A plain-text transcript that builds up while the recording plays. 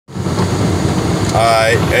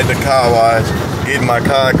Alright, at the car wash, getting my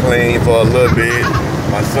car clean for a little bit.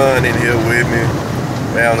 My son in here with me.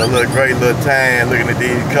 We're having a great little time looking at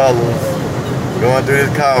these colors. Going through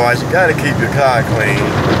this car wash, you gotta keep your car clean.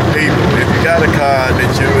 People, if you got a car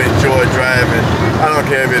that you enjoy driving, I don't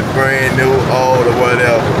care if it's brand new, old, or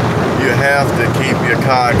whatever, you have to keep your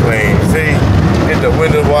car clean. See, get the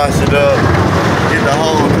windows washed up, get the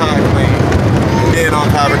whole car clean. And then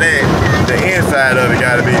on top of that, the inside of it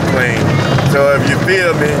gotta be clean. So if you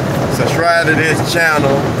feel me, subscribe to this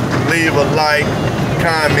channel, leave a like,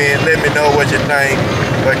 comment, let me know what you think,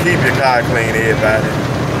 but keep your car clean, everybody.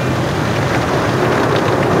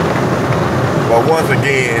 But once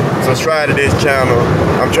again, subscribe to this channel.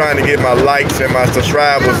 I'm trying to get my likes and my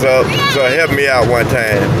subscribers up, so help me out one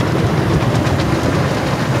time.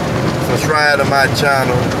 Subscribe to my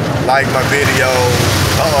channel, like my videos.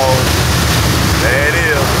 There it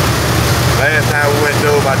is. Last time we went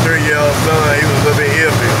through, my 3-year-old son, he was a little bit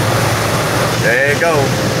iffy. There you go,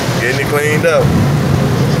 getting it cleaned up.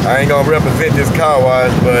 I ain't gonna represent this car wash,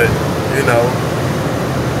 but you know,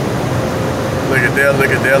 look at there, look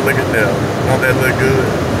at there, look at there. Don't that look good?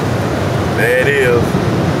 There it is.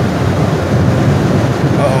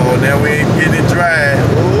 Now we ain't getting it dry.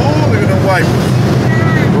 Ooh, look at them wipers.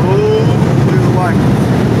 Ooh, look at the wipers.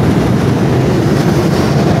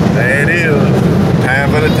 There it is. Time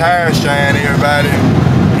for the tire shine, everybody.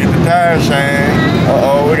 Get the tire shine.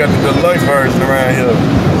 We got the deluxe version around here.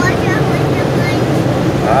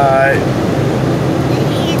 Alright.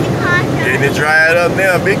 Getting it dried up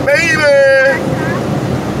now, big baby.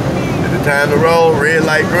 It's the time to roll. Red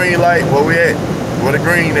light, green light. Where we at? Where the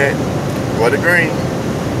green at? Where the green?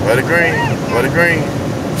 Where the green? Where the green?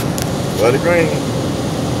 Where the green?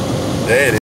 There it is.